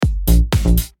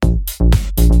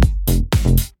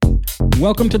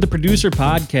Welcome to the Producer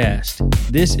Podcast.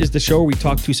 This is the show where we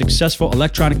talk to successful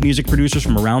electronic music producers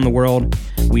from around the world.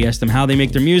 We ask them how they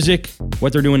make their music,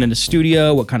 what they're doing in the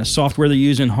studio, what kind of software they're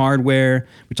using, hardware.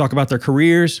 We talk about their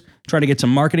careers, try to get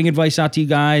some marketing advice out to you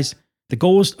guys. The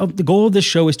goal of this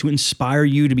show is to inspire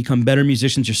you to become better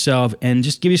musicians yourself and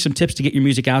just give you some tips to get your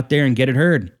music out there and get it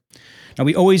heard. Now,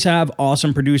 we always have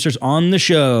awesome producers on the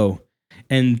show,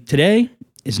 and today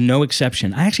is no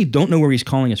exception. I actually don't know where he's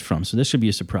calling us from, so this should be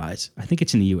a surprise. I think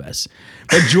it's in the U.S.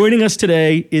 But joining us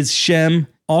today is Shem,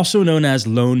 also known as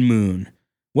LoneMoon.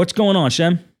 What's going on,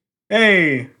 Shem?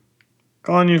 Hey,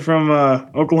 calling you from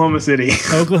Oklahoma City.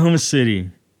 Oklahoma City.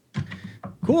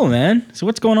 Cool, man. So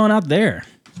what's going on out there?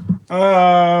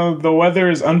 The weather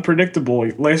is unpredictable.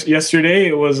 Yesterday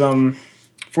it was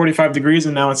 45 degrees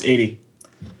and now it's 80.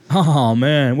 Oh,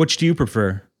 man. Which do you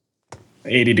prefer?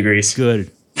 80 degrees.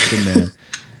 Good man.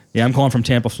 Yeah, I'm calling from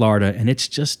Tampa, Florida, and it's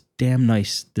just damn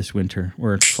nice this winter,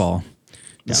 or fall.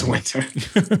 This winter.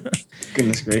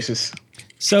 Goodness gracious.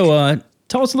 So,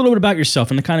 tell us a little bit about yourself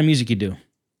and the kind of music you do.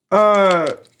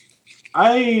 I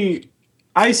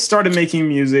started making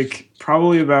music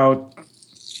probably about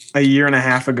a year and a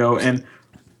half ago, and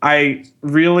I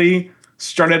really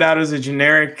started out as a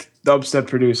generic dubstep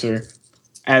producer,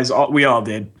 as we all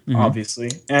did,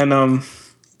 obviously. And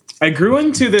I grew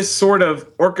into this sort of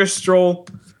orchestral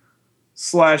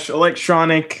 /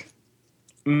 electronic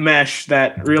mesh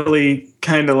that really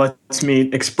kind of lets me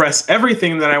express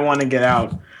everything that I want to get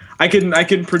out. I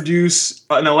can produce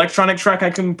an electronic track. I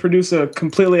can produce a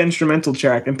completely instrumental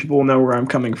track, and people will know where I'm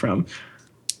coming from.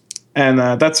 And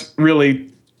that's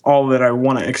really all that I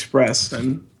want to express.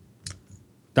 And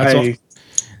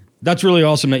that's really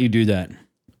awesome that you do that,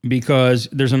 because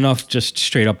there's enough just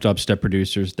straight up dubstep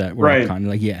producers that were kind of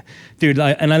like, yeah, dude.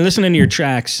 And I listen into your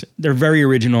tracks; they're very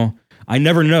original. I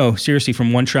never know, seriously,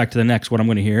 from one track to the next what I'm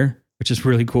going to hear, which is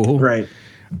really cool. Right.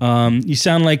 You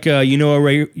sound like you know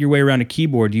your way around a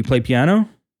keyboard. Do you play piano?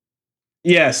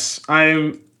 Yes,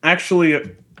 I'm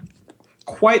actually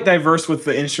quite diverse with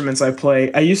the instruments I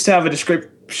play. I used to have a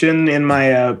description in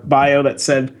my bio that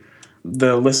said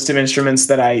the list of instruments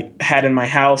that I had in my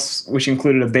house, which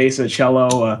included a bass, a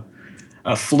cello,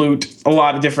 a flute, a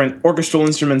lot of different orchestral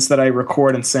instruments that I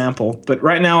record and sample. But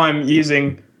right now I'm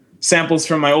using samples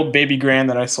from my old baby grand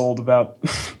that I sold about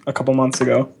a couple months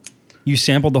ago. You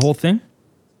sampled the whole thing?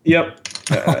 Yep.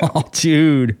 Oh,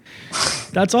 dude.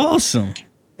 That's awesome.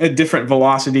 At different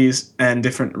velocities and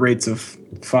different rates of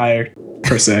fire,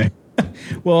 per se.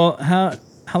 Well, how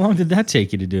long did that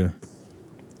take you to do?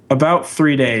 About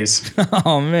 3 days.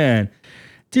 Oh, man.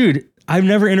 Dude, I've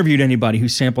never interviewed anybody who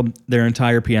sampled their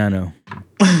entire piano.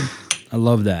 I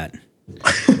love that.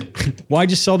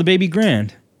 Why'd you sell the baby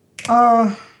grand?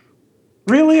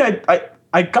 Really,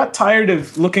 I got tired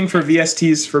of looking for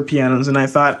VSTs for pianos, and I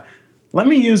thought, let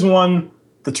me use one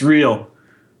that's real.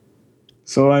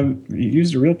 So I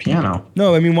used a real piano.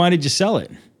 No, I mean, why did you sell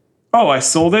it? Oh, I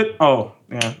sold it? Oh,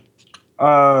 yeah.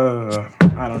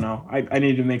 I don't know. I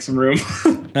needed to make some room.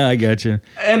 I gotcha.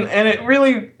 And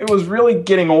it was really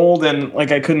getting old, and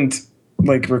like I couldn't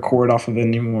like record off of it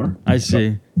anymore. I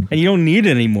see. And you don't need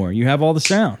it anymore. You have all the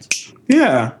sounds.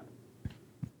 Yeah.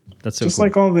 That's so just cool.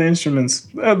 like all the instruments.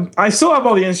 I still have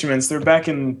all the instruments. They're back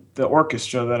in the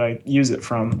orchestra that I use it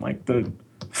from. Like the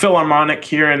Philharmonic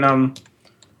here in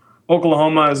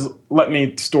Oklahoma has let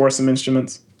me store some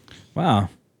instruments. Wow,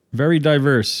 very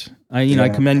diverse. I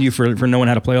commend you for knowing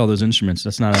how to play all those instruments.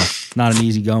 That's not an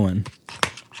easy going.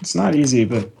 It's not easy,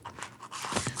 but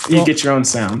you get your own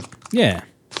sound. Yeah.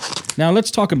 Now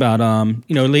let's talk about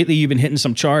lately you've been hitting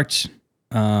some charts.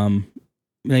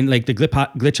 Like the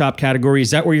glitch hop category.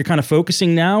 Is that where you're kind of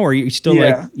focusing now, or are you still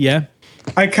yeah?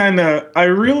 I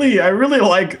really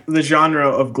like the genre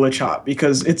of glitch hop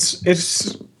because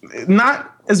it's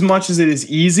not as much as it is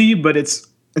easy, but it's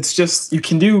just you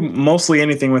can do mostly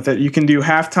anything with it. You can do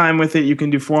halftime with it. You can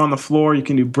do 4 on the floor. You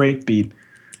can do breakbeat.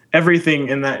 Everything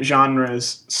in that genre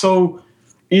is so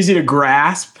easy to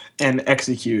grasp and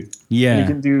execute. Yeah, you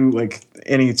can do like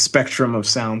any spectrum of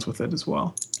sounds with it as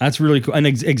well. That's really cool. And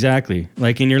exactly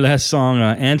like in your last song,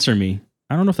 Answer Me.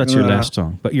 I don't know if that's your last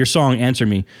song, but your song, Answer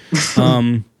Me.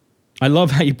 I love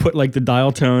how you put like the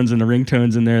dial tones and the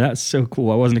ringtones in there. That's so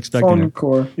cool. I wasn't expecting phone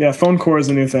core. Yeah, phone core is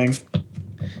a new thing.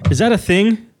 Is that a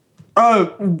thing?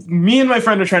 Me and my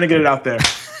friend are trying to get it out there.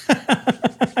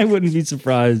 I wouldn't be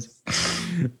surprised.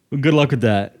 Well, good luck with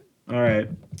that. All right.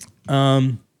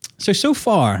 So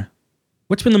far,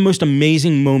 what's been the most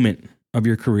amazing moment of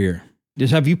your career?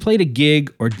 Have you played a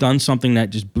gig or done something that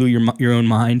just blew your own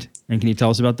mind? And can you tell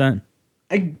us about that?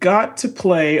 I got to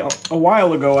play a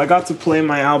while ago. I got to play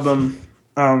my album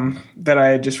that I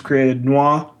had just created,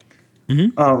 Noir.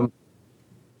 Mm-hmm.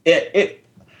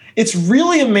 It's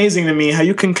really amazing to me how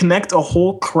you can connect a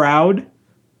whole crowd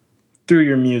through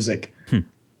your music.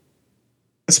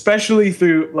 Especially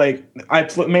through, like,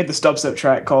 made this dubstep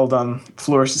track called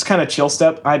Flourish. It's kind of chill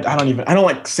step. I don't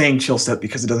like saying chill step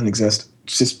because it doesn't exist.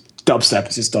 It's just dubstep.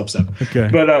 It's just dubstep. Okay.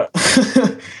 But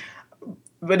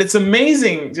but it's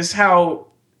amazing just how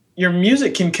your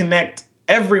music can connect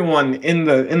everyone in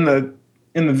the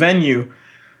venue.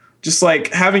 Just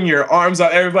like having your arms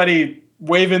out, everybody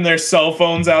waving their cell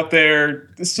phones out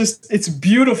there. It's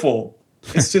beautiful.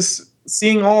 It's just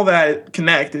seeing all that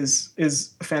connect is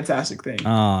a fantastic thing.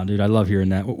 Oh, dude, I love hearing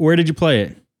that. Where did you play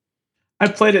it? I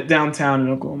played it downtown in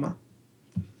Oklahoma.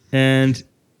 And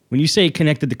when you say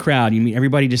connected the crowd, you mean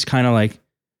everybody just kind of like it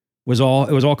was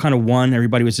all kind of one.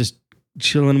 Everybody was just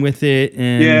chilling with it.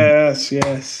 And yes,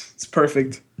 it's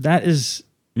perfect. That is,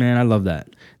 man, I love that.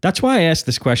 That's why I asked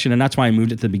this question, and that's why I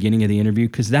moved it to the beginning of the interview,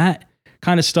 because that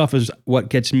kind of stuff is what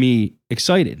gets me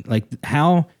excited. Like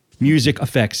how music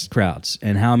affects crowds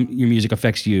and how your music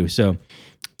affects you. So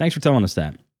thanks for telling us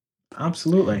that.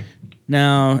 Absolutely.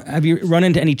 Now, have you run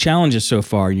into any challenges so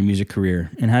far in your music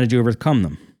career, and how did you overcome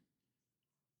them?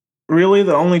 Really,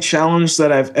 the only challenge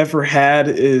that I've ever had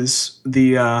is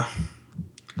the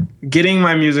getting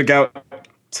my music out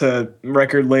to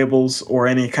record labels or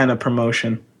any kind of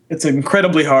promotion. It's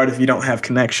incredibly hard if you don't have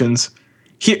connections.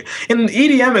 Here, in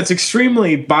EDM, it's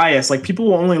extremely biased. Like, people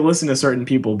will only listen to certain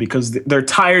people because they're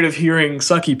tired of hearing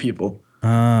sucky people.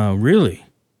 Really?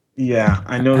 Yeah,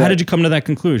 I know. How did you come to that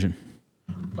conclusion?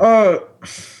 I'm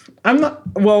not.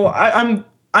 Well, I'm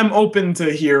open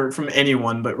to hear from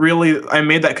anyone, but really, I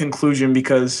made that conclusion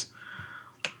because,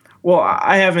 well,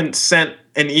 I haven't sent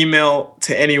an email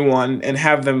to anyone and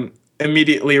have them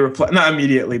immediately reply. Not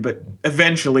immediately, but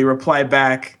eventually reply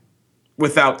back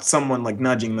without someone like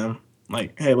nudging them.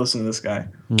 Like, hey, listen to this guy.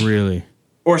 Really?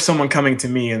 Or someone coming to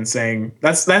me and saying,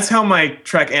 that's how my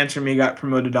track Answer Me got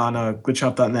promoted on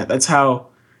glitchhop.net. That's how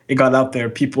it got out there.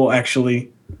 People actually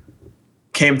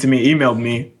came to me, emailed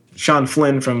me. Sean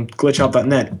Flynn from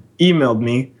glitchhop.net emailed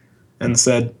me and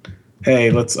said,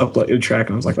 hey, let's upload your track.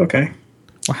 And I was like, okay.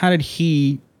 Well, how did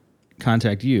he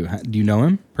contact you? Do you know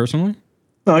him personally?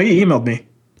 No, he emailed me.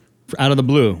 Out of the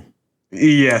blue?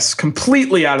 Yes,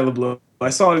 completely out of the blue. I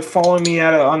saw it following me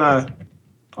on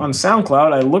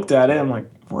SoundCloud. I looked at it. I'm like,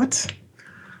 what?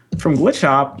 From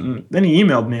Glitchhop? And then he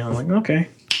emailed me. I'm like, okay.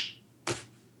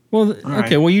 Well, okay.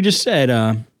 Right. Well, you just said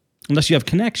unless you have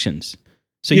connections.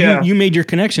 So yeah. you made your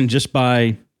connection just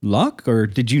by luck, or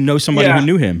did you know somebody who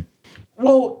knew him?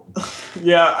 Well,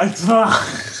 yeah.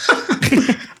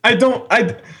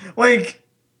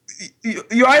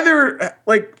 You either,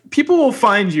 like, people will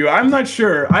find you. I'm not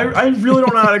sure. I really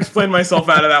don't know how to explain myself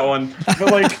out of that one.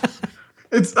 But, like,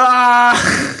 it's,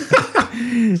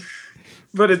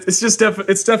 but it's just,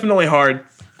 it's definitely hard.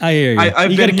 I hear you.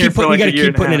 I've been here for like a year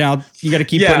and a half. Putting it out. You got to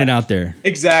keep putting it out there.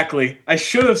 Exactly. I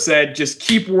should have said, just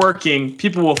keep working.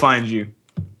 People will find you.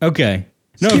 Okay.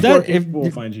 No, people will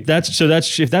find you. If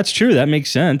that's true, that makes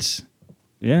sense.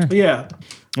 Yeah. Yeah.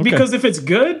 Okay. Because if it's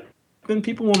good, then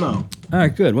people will know. All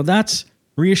right, good. Well, that's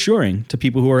reassuring to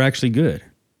people who are actually good.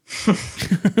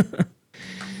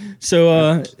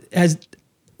 So, has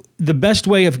the best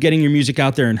way of getting your music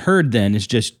out there and heard then is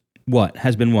just what?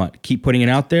 Keep putting it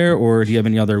out there, or do you have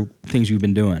any other things you've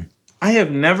been doing? I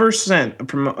have never sent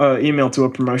an email to a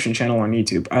promotion channel on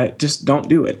YouTube. I just don't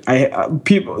do it.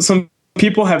 Some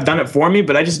people have done it for me,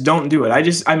 but I just don't do it.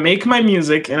 I make my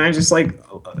music and I just like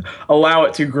allow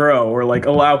it to grow, or like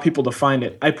allow people to find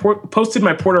it. I posted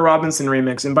my Porter Robinson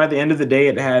remix, and by the end of the day,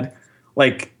 it had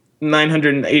like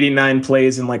 989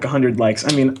 plays and like 100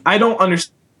 likes. I mean, I don't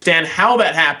understand how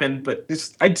that happened, but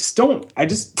I just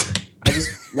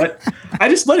let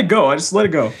it go. I just let it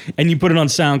go. And you put it on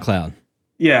SoundCloud.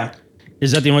 Yeah.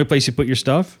 Is that the only place you put your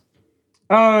stuff?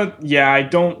 Yeah, I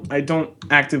don't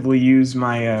actively use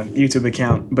my YouTube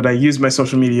account, but I use my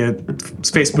social media,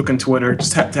 Facebook and Twitter,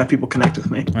 just to have people connect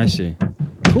with me. I see.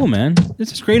 Cool, man.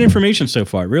 This is great information so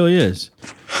far. It really is.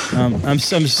 I'm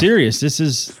serious.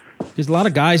 There's a lot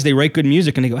of guys, they write good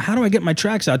music and they go, how do I get my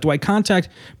tracks out? Do I contact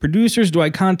producers? Do I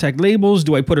contact labels?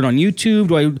 Do I put it on YouTube?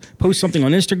 Do I post something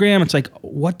on Instagram? It's like,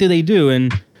 what do they do?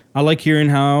 And I like hearing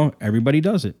how everybody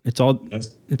does it. It's all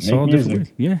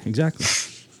different. Yeah, exactly.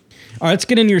 All right, let's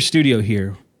get into your studio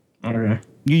here. Okay.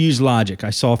 You use Logic. I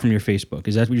saw from your Facebook.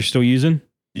 Is that what you're still using?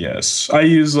 Yes. I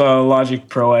use Logic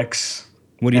Pro X.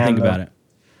 What do you think about it?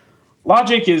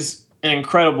 Logic is an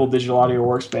incredible digital audio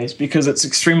workspace because it's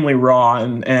extremely raw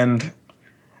and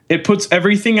it puts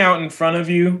everything out in front of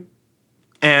you,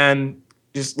 and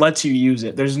just lets you use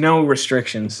it. There's no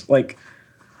restrictions. Like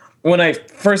when I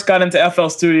first got into FL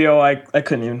Studio, I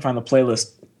couldn't even find the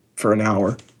playlist for an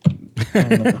hour.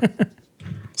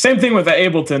 Same thing with the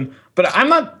Ableton, but I'm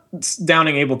not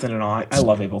downing Ableton at all. I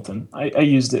love Ableton. I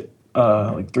used it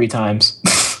like 3 times.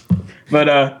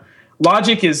 But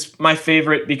Logic is my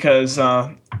favorite because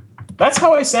that's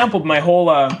how I sampled my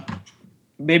whole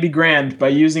Baby Grand, by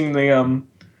using the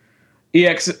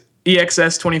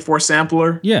EXS24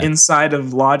 sampler inside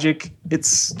of Logic.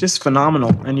 It's just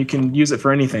phenomenal, and you can use it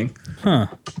for anything. Huh.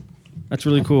 That's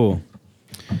really cool.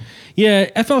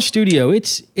 Yeah, FL Studio,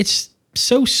 it's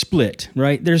so split,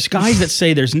 right? There's guys that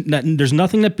say there's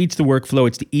nothing that beats the workflow.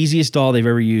 It's the easiest DAW they've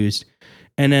ever used.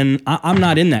 And then I'm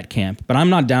not in that camp, but I'm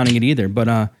not downing it either.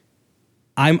 But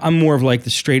I'm more of like the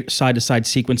straight side-to-side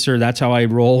sequencer. That's how I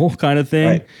roll kind of thing.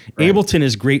 Right. Ableton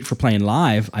is great for playing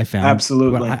live, I found.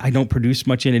 Absolutely. But I don't produce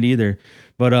much in it either.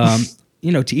 But,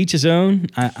 to each his own.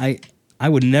 I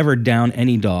would never down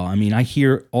any DAW. I mean, I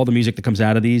hear all the music that comes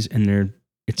out of these, and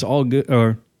it's all good,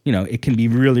 or, it can be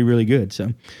really, really good.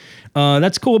 So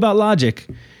that's cool about Logic.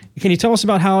 Can you tell us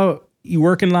about how you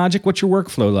work in Logic? What's your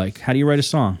workflow like? How do you write a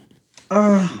song?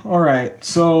 All right.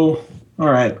 So,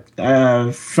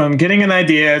 from getting an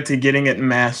idea to getting it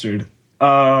mastered.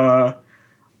 All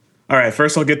right.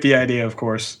 First, I'll get the idea, of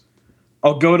course.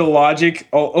 I'll go to Logic.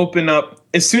 I'll open up.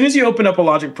 As soon as you open up a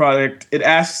Logic product, it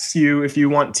asks you if you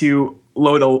want to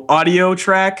load an audio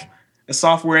track, a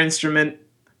software instrument,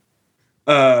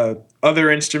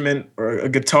 other instrument, or a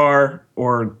guitar,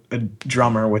 or a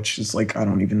drummer, which is like, I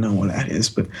don't even know what that is.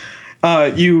 But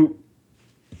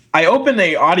I open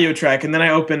a audio track, and then I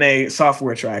open a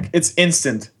software track. It's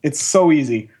instant. It's so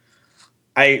easy.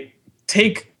 I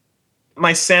take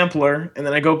my sampler, and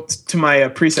then I go to my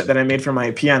preset that I made for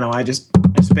my piano. I just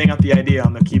bang out the idea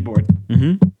on the keyboard.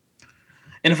 Mm-hmm.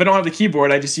 And if I don't have the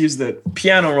keyboard, I just use the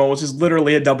piano roll, which is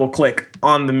literally a double click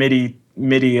on the MIDI.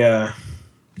 I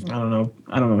don't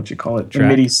know what you call it. Track.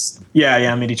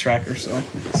 MIDI track or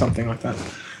something like that.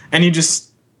 And you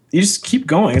just keep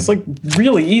going. It's like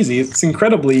really easy. It's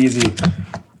incredibly easy.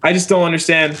 I just don't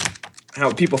understand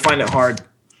how people find it hard,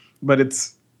 but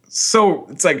it's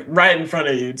like right in front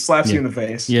of you. It slaps you in the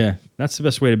face. Yeah, that's the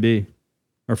best way to be,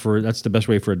 that's the best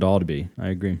way for a DAW to be. I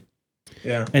agree.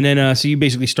 Yeah. And then so you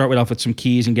basically start off with some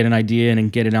keys and get an idea and then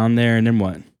get it on there, and then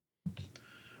what?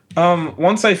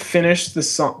 Once I finish the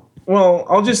song, well,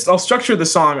 I'll structure the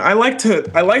song. I like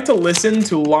to listen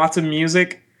to lots of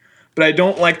music, but I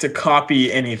don't like to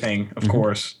copy anything, of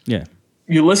course. Yeah.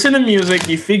 You listen to music,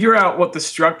 you figure out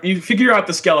you figure out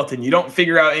the skeleton. You don't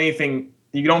figure out anything.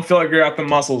 You don't figure out the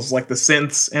muscles like the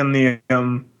synths and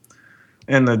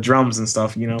the drums and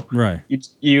stuff, Right.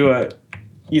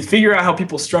 You figure out how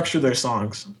people structure their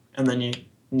songs, and then you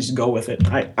just go with it.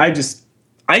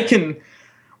 I can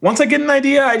once I get an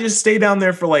idea, I just stay down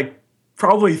there for like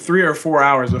probably 3 or 4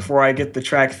 hours before I get the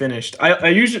track finished. I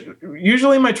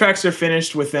usually my tracks are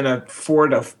finished within a 4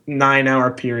 to 9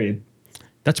 hour period.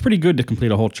 That's pretty good to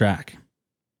complete a whole track.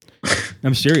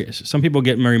 I'm serious. Some people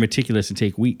get very meticulous and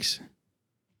take weeks.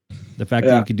 The fact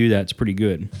that you could do that is pretty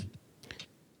good.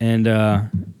 And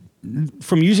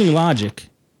from using Logic,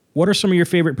 what are some of your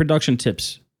favorite production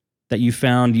tips that you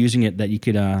found using it that you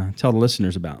could tell the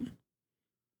listeners about?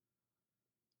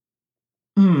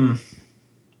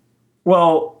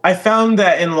 Well, I found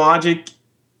that in Logic,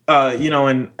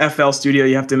 in FL Studio,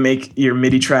 you have to make your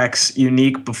MIDI tracks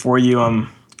unique before you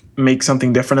make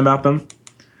something different about them.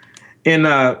 In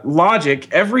Logic,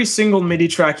 every single MIDI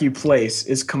track you place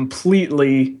is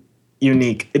completely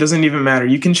unique. It doesn't even matter.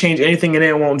 You can change anything in it;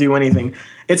 it won't do anything.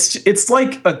 It's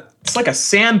like a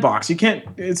sandbox. You can't.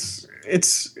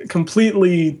 It's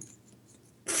completely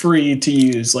free to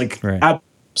use.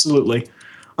 Absolutely.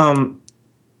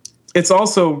 It's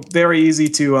also very easy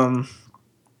to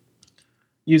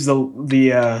use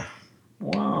the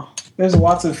wow. There's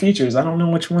lots of features. I don't know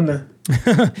which one to.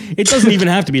 It doesn't even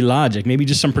have to be Logic. Maybe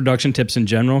just some production tips in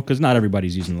general, because not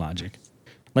everybody's using Logic.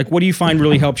 Like, what do you find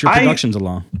really helps your productions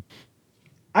along?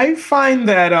 I find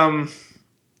that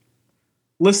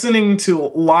listening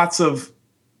to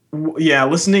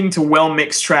well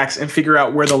mixed tracks and figure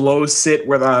out where the lows sit,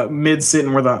 where the mids sit,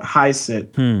 and where the highs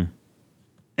sit,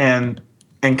 and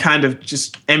kind of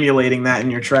just emulating that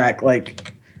in your track.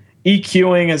 Like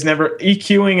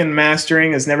EQing and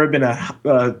mastering has never been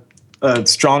a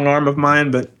strong arm of mine,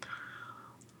 but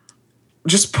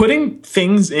just putting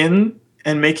things in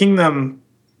and making them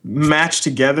match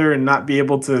together and not be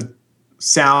able to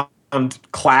sound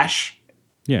clashy,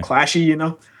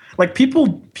 like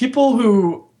people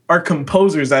who are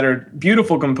composers that are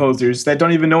beautiful composers that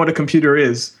don't even know what a computer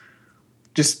is,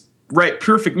 just write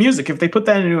perfect music. If they put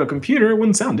that into a computer, it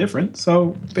wouldn't sound different.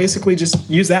 So basically just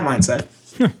use that mindset.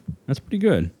 That's pretty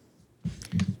good.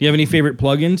 Do you have any favorite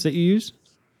plugins that you use?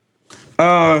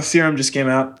 Serum just came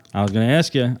out. I was going to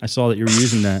ask you. I saw that you were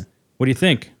using that. What do you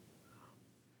think?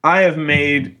 I have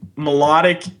made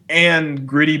melodic and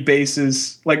gritty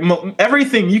basses, like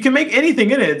everything. You can make anything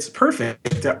in it. It's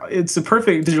perfect. It's a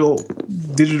perfect digital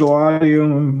audio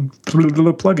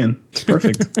plugin. It's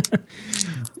perfect.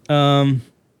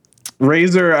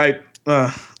 Razor,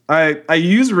 I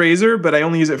use Razor, but I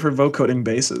only use it for vocoding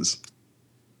basses.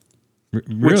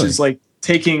 Really? Which is like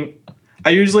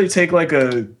I usually take like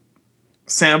a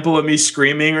sample of me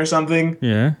screaming or something.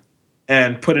 Yeah.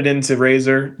 And put it into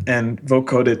Razor and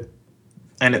vocode it,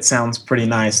 and it sounds pretty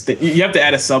nice. You have to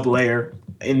add a sub layer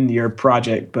in your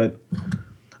project, but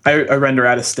I render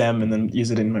out a stem and then use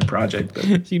it in my project. But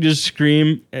so you just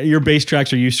scream. Your bass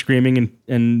tracks are you screaming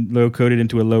and low coded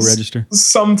into a low register?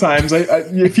 Sometimes,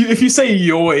 if you say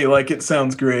yoy, like it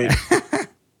sounds great.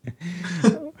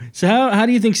 So how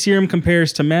do you think Serum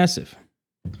compares to Massive?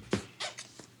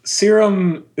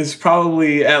 Serum is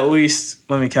probably at least,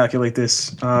 let me calculate this,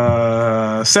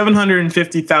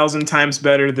 750,000 times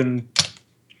better than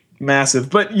Massive.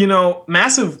 But,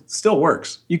 Massive still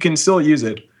works. You can still use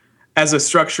it as a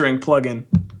structuring plugin.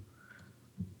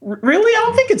 Really, I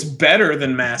don't think it's better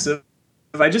than Massive.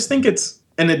 I just think it's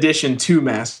an addition to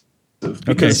Massive.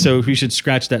 Okay, so we should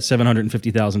scratch that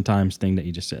 750,000 times thing that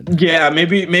you just said. Yeah,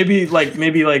 maybe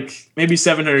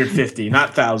 750, not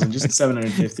 1,000, just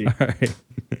 750. All right.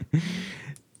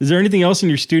 Is there anything else in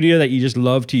your studio that you just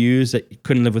love to use that you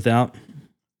couldn't live without?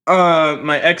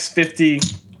 My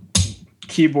X50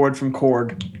 keyboard from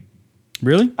Korg.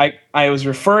 Really? I was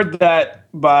referred that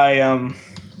by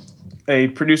a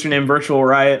producer named Virtual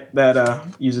Riot that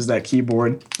uses that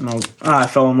keyboard, and I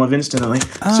fell in love instantly.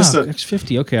 It's just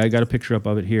X50. Okay, I got a picture up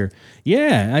of it here.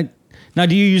 Yeah. Now,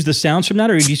 do you use the sounds from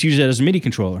that, or do you just use it as a MIDI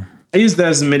controller? I use that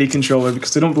as a MIDI controller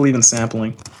because I don't believe in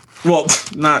sampling. Well,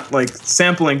 not like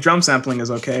sampling. Drum sampling is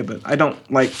okay, but I don't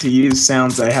like to use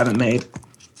sounds that I haven't made.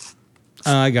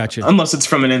 I got you. Unless it's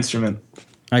from an instrument.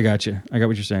 I got you. I got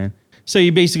what you're saying. So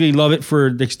you basically love it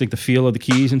for like the feel of the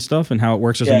keys and stuff and how it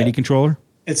works as a MIDI controller?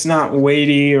 It's not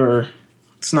weighty or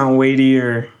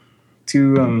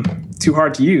too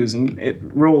hard to use, and it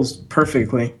rolls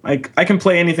perfectly. I can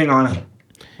play anything on it.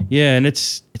 Yeah, and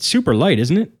it's super light,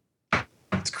 isn't it?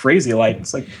 It's crazy light.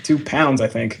 It's like 2 pounds, I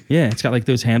think. Yeah, it's got like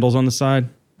those handles on the side.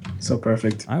 So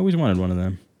perfect. I always wanted one of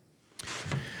them.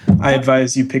 I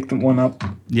advise you pick one up.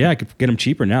 Yeah, I could get them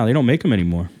cheaper now. They don't make them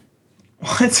anymore.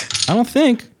 What? I don't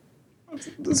think.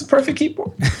 It's a perfect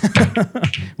keyboard.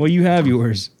 Well, you have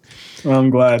yours. Well,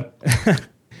 I'm glad.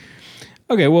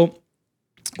 Okay, well,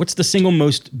 what's the single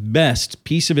most best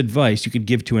piece of advice you could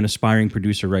give to an aspiring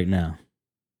producer right now?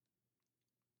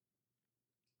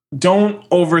 Don't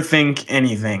overthink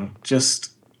anything.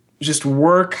 Just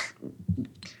work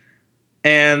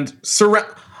and surround.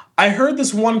 I heard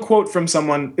this one quote from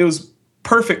someone. It was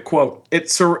perfect quote. It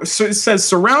says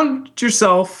surround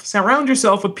yourself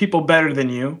with people better than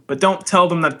you, but don't tell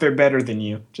them that they're better than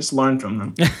you. Just learn from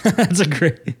them. That's a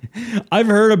great. I've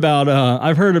heard of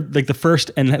like the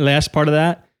first and last part of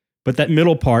that, but that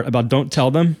middle part about don't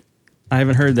tell them, I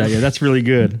haven't heard that yet. That's really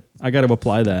good. I got to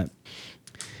apply that.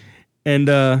 And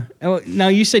now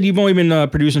you said you've only been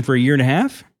producing for 1.5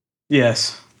 years?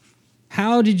 Yes.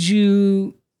 How did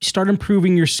you start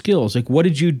improving your skills? Like, what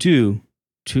did you do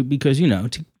to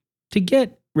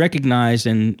get recognized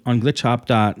and on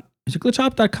glitchhop. Is it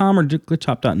glitchhop.com or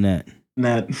glitchhop.net?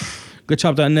 Net.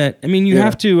 Glitchhop.net. I mean, you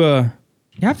have to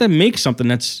make something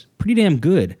that's pretty damn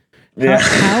good. Yeah.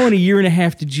 How in 1.5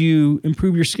 years did you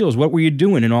improve your skills? What were you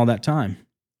doing in all that time?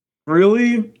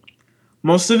 Really?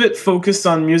 Most of it focused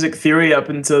on music theory up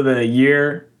until the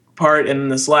year part.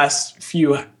 And this last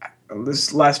few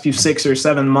 6 or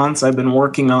 7 months, I've been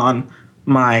working on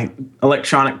my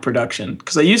electronic production,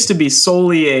 because I used to be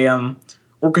solely a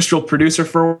orchestral producer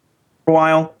for a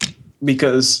while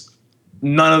because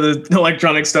none of the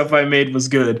electronic stuff I made was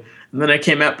good. And then I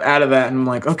came out of that and I'm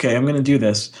like, okay, I'm going to do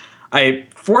this. I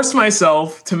forced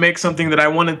myself to make something that I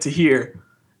wanted to hear,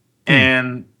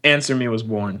 and Answer Me was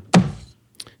born.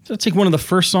 So that's like one of the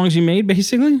first songs you made,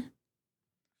 basically?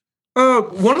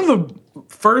 One of the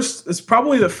first, it's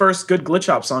probably the first good glitch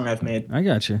hop song I've made. I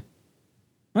got you.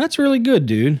 Well, that's really good,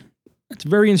 dude. That's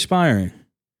very inspiring.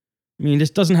 I mean, this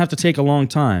doesn't have to take a long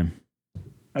time.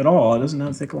 At all. It doesn't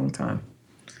have to take a long time.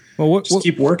 Well, just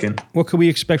keep working. What could we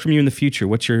expect from you in the future?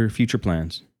 What's your future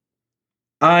plans?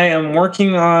 I am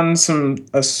working on some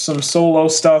solo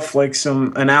stuff, like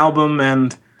an album,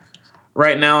 and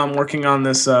right now I'm working on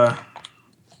this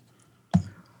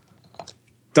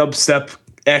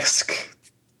dubstep-esque,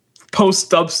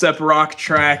 post-dubstep rock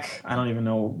track. I don't even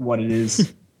know what it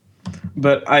is.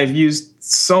 But I've used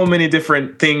so many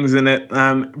different things in it.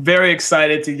 I'm very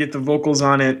excited to get the vocals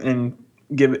on it and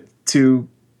give it to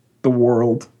the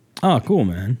world. Oh, cool,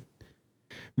 man.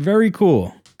 Very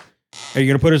cool. Are you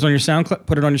going to put it on your SoundCloud?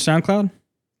 Put it on your SoundCloud?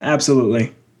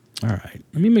 Absolutely. All right.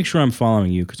 Let me make sure I'm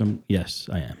following you because yes,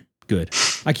 I am. Good.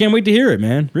 I can't wait to hear it,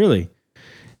 man. Really.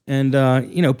 And,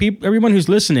 everyone who's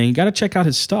listening, you got to check out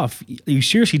his stuff. You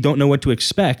seriously don't know what to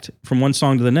expect from one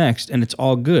song to the next, and it's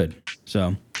all good.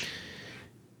 So,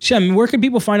 Shem, where can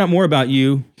people find out more about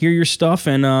you, hear your stuff,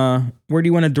 and where do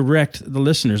you want to direct the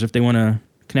listeners if they want to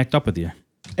connect up with you?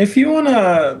 If you want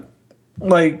to,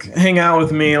 hang out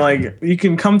with me, you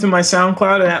can come to my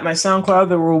SoundCloud, and at my SoundCloud,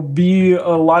 there will be a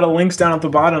lot of links down at the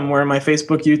bottom where my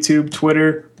Facebook, YouTube,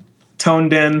 Twitter,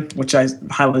 Toned In, which I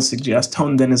highly suggest.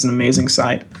 Toned In is an amazing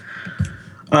site.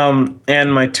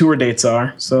 And my tour dates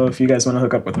are. So if you guys want to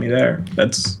hook up with me there,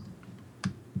 that's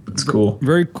cool.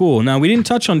 Very cool. Now, we didn't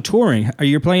touch on touring. Are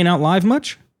you playing out live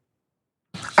much?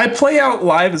 I play out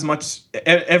live as much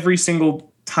every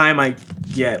single time I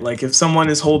get. If someone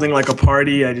is holding a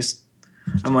party,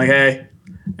 I'm like, hey,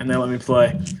 and they let me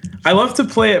play. I love to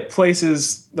play at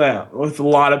places that with a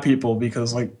lot of people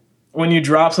because when you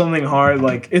drop something hard,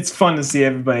 it's fun to see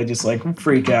everybody just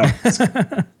freak out.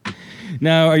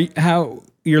 Now,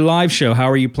 your live show, how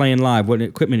are you playing live? What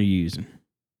equipment are you using?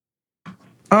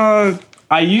 I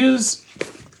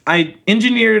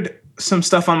engineered some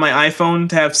stuff on my iPhone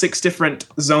to have 6 different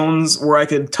zones where I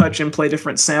could touch and play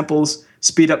different samples,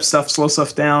 speed up stuff, slow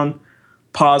stuff down,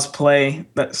 pause, play,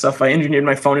 that stuff. I engineered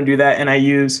my phone to do that, and I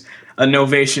use a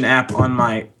Novation app on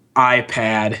my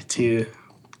iPad to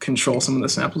control some of the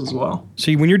samples as well.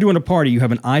 So when you're doing a party, you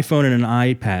have an iPhone and an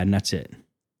iPad, and that's it?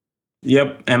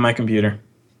 Yep, and my computer.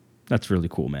 That's really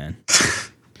cool, man.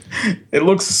 It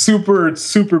looks super,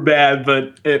 super bad,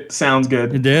 but it sounds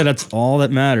good. Yeah, that's all that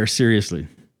matters, seriously.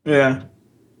 Yeah.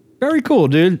 Very cool,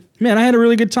 dude. Man, I had a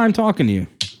really good time talking to you.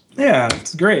 Yeah,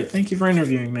 it's great. Thank you for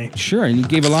interviewing me. Sure, and you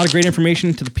gave a lot of great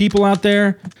information to the people out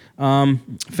there.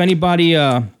 If anybody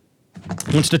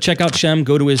wants to check out Shem,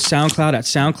 go to his SoundCloud at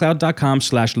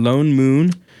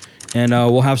soundcloud.com/LoneMoon, and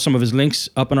we'll have some of his links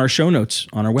up in our show notes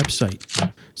on our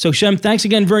website. So, Shem, thanks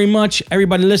again very much.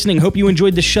 Everybody listening, hope you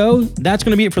enjoyed the show. That's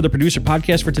going to be it for the Producer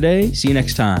Podcast for today. See you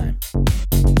next time.